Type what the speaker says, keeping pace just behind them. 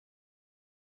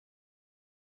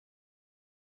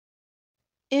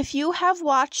If you have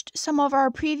watched some of our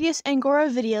previous Angora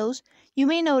videos, you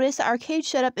may notice that our cage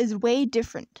setup is way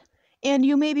different. And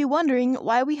you may be wondering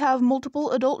why we have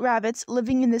multiple adult rabbits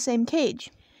living in the same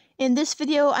cage. In this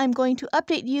video, I'm going to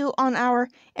update you on our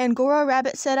Angora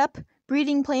rabbit setup,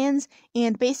 breeding plans,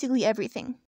 and basically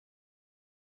everything.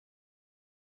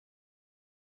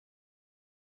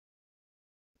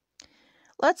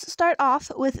 Let's start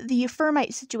off with the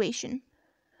fur-mite situation.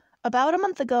 About a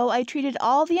month ago, I treated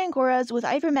all the Angoras with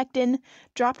ivermectin,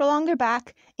 dropped along their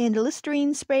back, and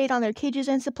Listerine sprayed on their cages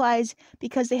and supplies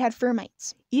because they had fur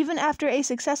mites. Even after a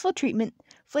successful treatment,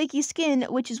 flaky skin,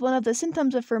 which is one of the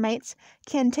symptoms of fur mites,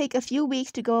 can take a few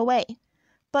weeks to go away.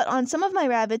 But on some of my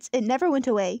rabbits, it never went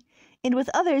away, and with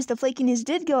others, the flakiness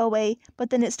did go away, but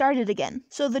then it started again.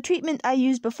 So the treatment I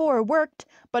used before worked,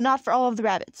 but not for all of the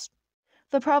rabbits.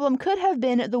 The problem could have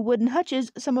been the wooden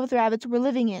hutches some of the rabbits were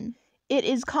living in. It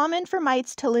is common for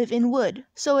mites to live in wood,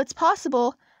 so it's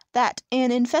possible that an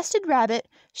infested rabbit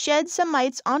shed some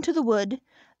mites onto the wood,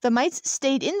 the mites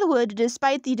stayed in the wood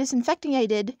despite the disinfecting I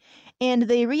did, and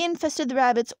they reinfested the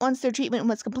rabbits once their treatment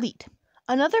was complete.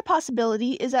 Another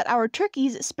possibility is that our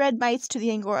turkeys spread mites to the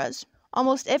Angoras.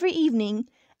 Almost every evening,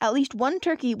 at least one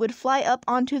turkey would fly up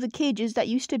onto the cages that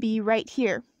used to be right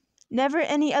here. Never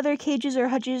any other cages or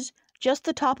hutches, just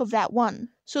the top of that one,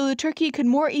 so the turkey could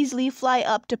more easily fly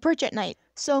up to perch at night.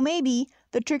 So maybe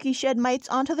the turkey shed mites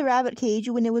onto the rabbit cage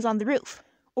when it was on the roof.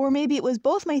 Or maybe it was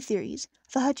both my theories,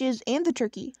 the hutches and the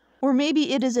turkey. Or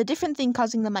maybe it is a different thing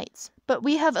causing the mites. But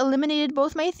we have eliminated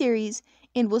both my theories,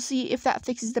 and we'll see if that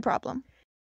fixes the problem.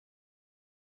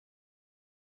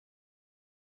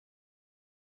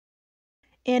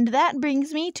 And that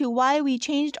brings me to why we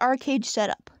changed our cage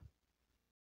setup.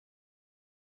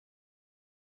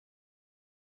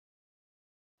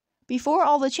 Before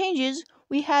all the changes,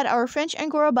 we had our French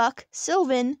Angora buck,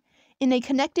 Sylvan, in a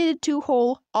connected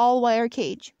 2-hole, all-wire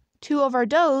cage. Two of our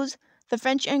does, the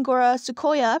French Angora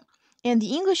Sequoia and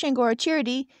the English Angora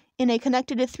Charity, in a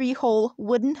connected 3-hole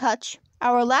wooden hutch.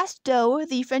 Our last doe,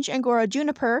 the French Angora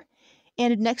Juniper,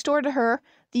 and next door to her,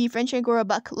 the French Angora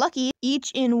buck Lucky,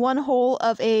 each in 1 hole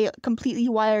of a completely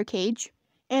wire cage.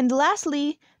 And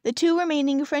lastly, the 2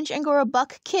 remaining French Angora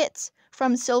buck kits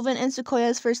from Sylvan and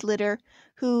Sequoia's first litter,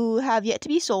 who have yet to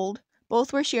be sold.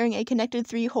 Both were sharing a connected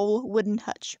 3-hole wooden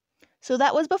hutch. So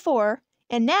that was before,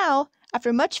 and now,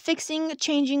 after much fixing,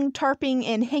 changing, tarping,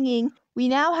 and hanging, we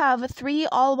now have 3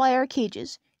 all-wire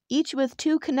cages, each with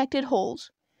 2 connected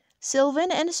holes.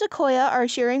 Sylvan and Sequoia are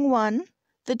sharing 1,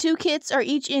 the 2 kits are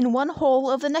each in 1 hole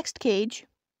of the next cage,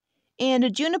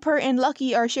 and Juniper and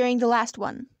Lucky are sharing the last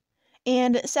one.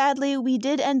 And sadly, we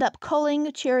did end up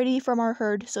culling Charity from our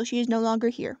herd, so she is no longer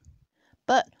here.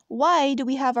 But why do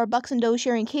we have our bucks and does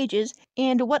sharing cages,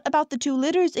 and what about the 2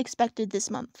 litters expected this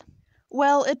month?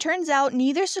 Well, it turns out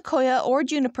neither Sequoia or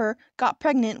Juniper got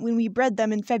pregnant when we bred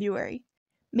them in February.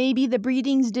 Maybe the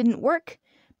breedings didn't work,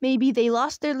 maybe they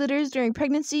lost their litters during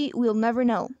pregnancy, we'll never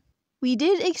know. We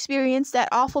did experience that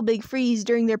awful big freeze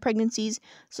during their pregnancies,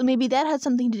 so maybe that had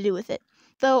something to do with it.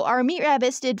 Though our meat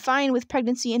rabbits did fine with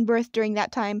pregnancy and birth during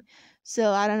that time,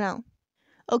 so I don't know.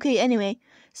 Okay, anyway,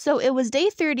 so it was day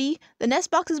 30, the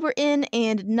nest boxes were in,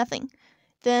 and nothing.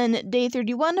 Then day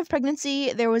 31 of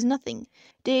pregnancy, there was nothing.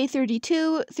 Day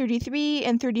 32, 33,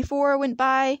 and 34 went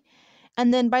by,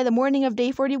 and then by the morning of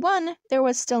day 41, there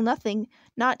was still nothing,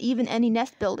 not even any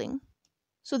nest building.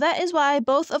 So that is why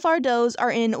both of our does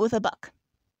are in with a buck.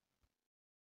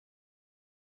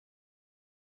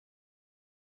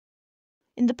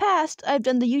 In the past, I've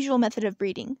done the usual method of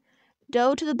breeding.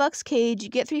 Doe to the buck's cage,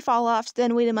 get 3 fall-offs,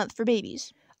 then wait a month for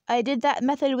babies. I did that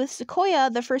method with Sequoia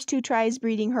the first 2 tries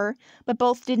breeding her, but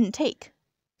both didn't take.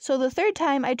 So the 3rd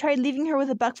time, I tried leaving her with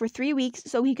a buck for 3 weeks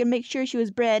so he could make sure she was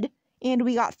bred, and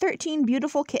we got 13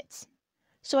 beautiful kits.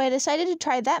 So I decided to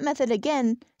try that method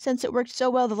again since it worked so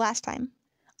well the last time.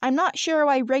 I'm not sure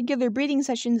why regular breeding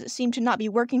sessions seem to not be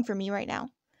working for me right now.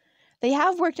 They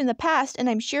have worked in the past, and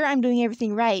I'm sure I'm doing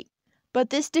everything right. But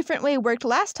this different way worked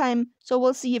last time, so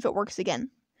we'll see if it works again.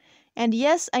 And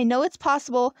yes, I know it's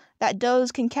possible that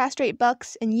does can castrate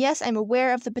bucks, and yes, I'm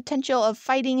aware of the potential of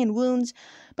fighting and wounds,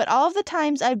 but all of the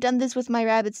times I've done this with my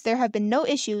rabbits, there have been no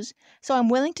issues, so I'm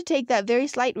willing to take that very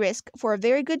slight risk for a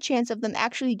very good chance of them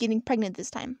actually getting pregnant this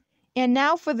time. And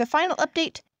now for the final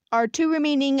update, our 2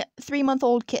 remaining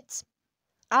 3-month-old kits.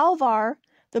 Alvar,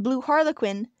 the blue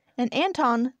harlequin, and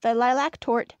Anton, the lilac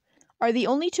tort, are the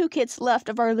only 2 kits left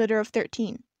of our litter of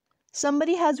 13.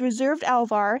 Somebody has reserved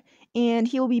Alvar, and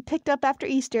he will be picked up after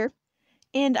Easter,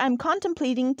 and I'm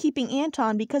contemplating keeping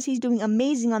Anton because he's doing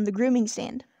amazing on the grooming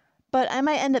stand. But I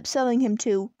might end up selling him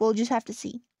too, we'll just have to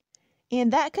see.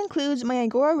 And that concludes my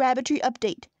Angora Rabbitry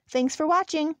update. Thanks for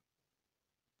watching!